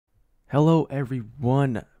Hello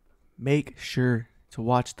everyone, make sure to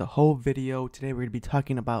watch the whole video. Today we're going to be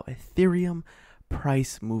talking about Ethereum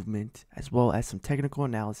price movement as well as some technical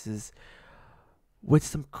analysis with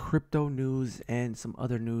some crypto news and some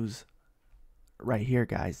other news right here,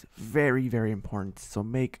 guys. Very important, so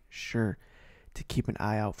make sure to keep an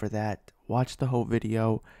eye out for that. Watch the whole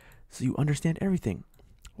video so you understand everything.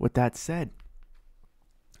 With that said,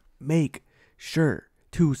 make sure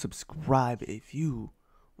to subscribe if you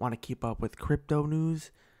want to keep up with crypto news.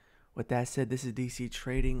 With that said, this is DC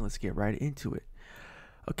Trading. Let's get right into it.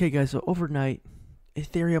 Okay, guys, so overnight,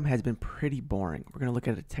 Ethereum has been pretty boring. We're going to look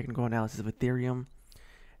at a technical analysis of Ethereum.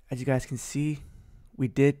 As you guys can see, we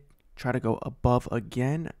did try to go above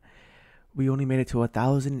again. We only made it to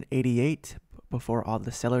 1,088 before all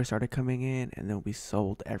the sellers started coming in, and then we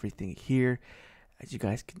sold everything here, as you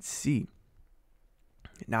guys can see.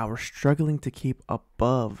 Now we're struggling to keep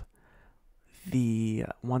above the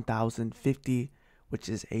 1,050, which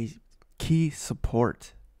is a key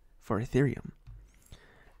support for Ethereum.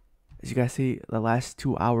 As you guys see, the last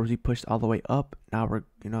 2 hours we pushed all the way up. Now we're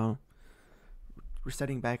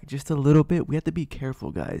setting back just a little bit. We have to be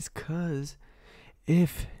careful, guys, because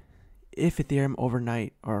if Ethereum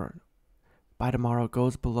overnight or by tomorrow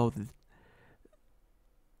goes below the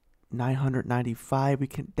 995, we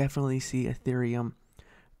can definitely see Ethereum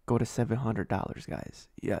go to $700, guys.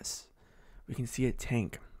 Yes, we can see it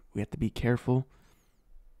tank. We have to be careful.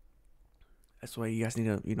 That's why you guys need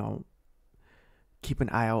to, keep an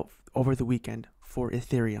eye out over the weekend for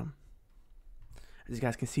Ethereum. As you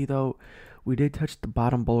guys can see, though, we did touch the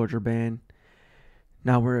bottom Bollinger Band.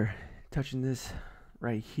 Now we're touching this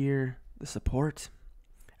right here, the support.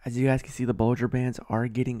 As you guys can see, the Bollinger Bands are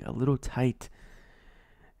getting a little tight.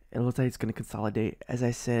 It looks like it's going to consolidate. As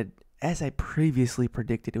I said, as I previously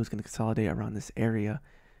predicted, it was going to consolidate around this area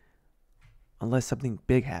unless something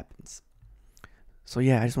big happens. So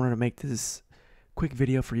yeah, I just wanted to make this quick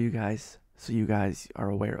video for you guys so you guys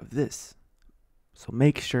are aware of this. So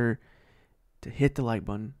make sure to hit the like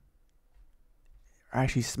button, or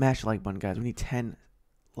actually smash the like button, guys. We need 10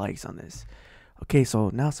 likes on this. Okay,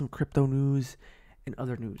 so now some crypto news and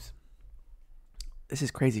other news. This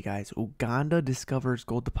is crazy, guys. Uganda discovers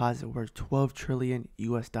gold deposit worth 12 trillion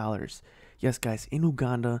US dollars. Yes, guys, in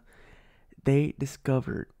Uganda, they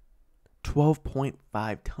discovered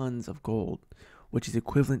 12.5 tons of gold, which is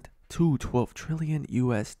equivalent to 12 trillion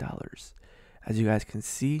US dollars. As you guys can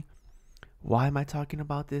see, why am I talking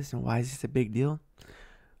about this and why is this a big deal?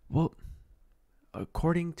 Well,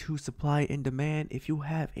 according to supply and demand, if you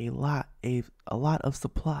have a lot of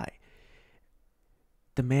supply,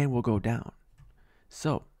 demand will go down.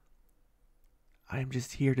 So, I'm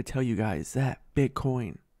just here to tell you guys that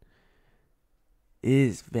Bitcoin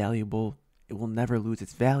is valuable. It will never lose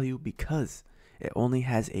its value because it only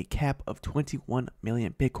has a cap of 21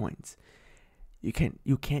 million Bitcoins. You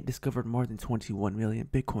can't discover more than 21 million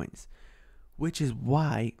Bitcoins, which is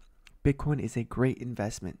why Bitcoin is a great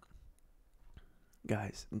investment.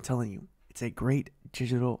 Guys, I'm telling you, it's a great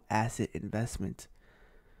digital asset investment.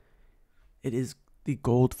 It is the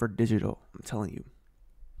gold for digital, I'm telling you.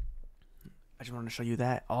 I just want to show you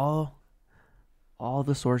that all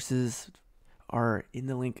the sources are in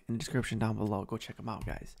the link in the description down below. Go check them out,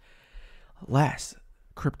 guys. Last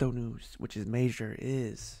crypto news, which is major,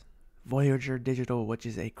 is Voyager Digital, which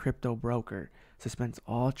is a crypto broker, suspends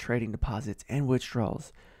all trading deposits and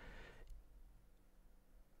withdrawals.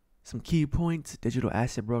 Some key points: digital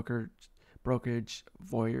asset brokerage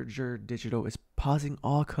Voyager Digital is pausing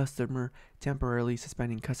all temporarily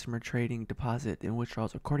suspending customer trading deposit and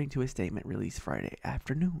withdrawals, according to a statement released Friday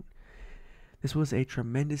afternoon. This was a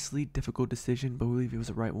tremendously difficult decision, but we believe it was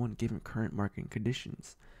the right one given current market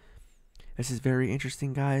conditions. This is very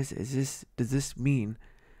interesting, guys. Does this mean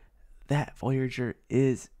that Voyager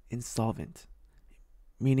is insolvent,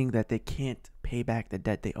 meaning that they can't pay back the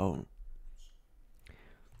debt they own?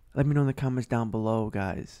 Let me know in the comments down below,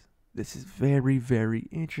 guys. This is very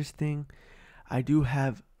interesting. I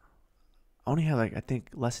only have I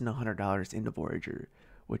think less than $100 into Voyager,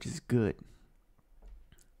 which is good.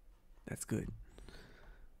 That's good.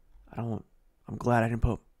 I'm glad I didn't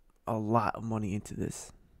put a lot of money into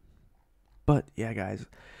this. But yeah, guys,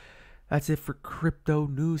 that's it for crypto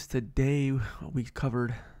news today. We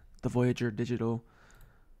covered the Voyager Digital,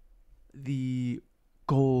 the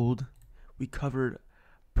gold. We covered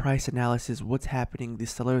price analysis, what's happening. The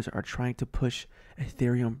sellers are trying to push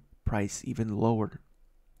Ethereum price even lower.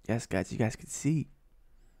 Yes, guys, you guys can see.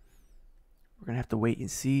 We're going to have to wait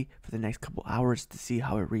and see for the next couple hours to see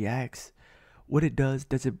how it reacts. What it does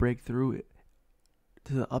it break through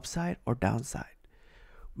to the upside or downside?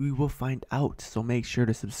 we will find out. So make sure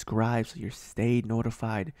to subscribe so you're stayed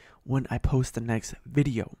notified when I post the next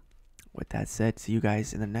video. With that said, see you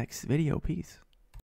guys in the next video. Peace.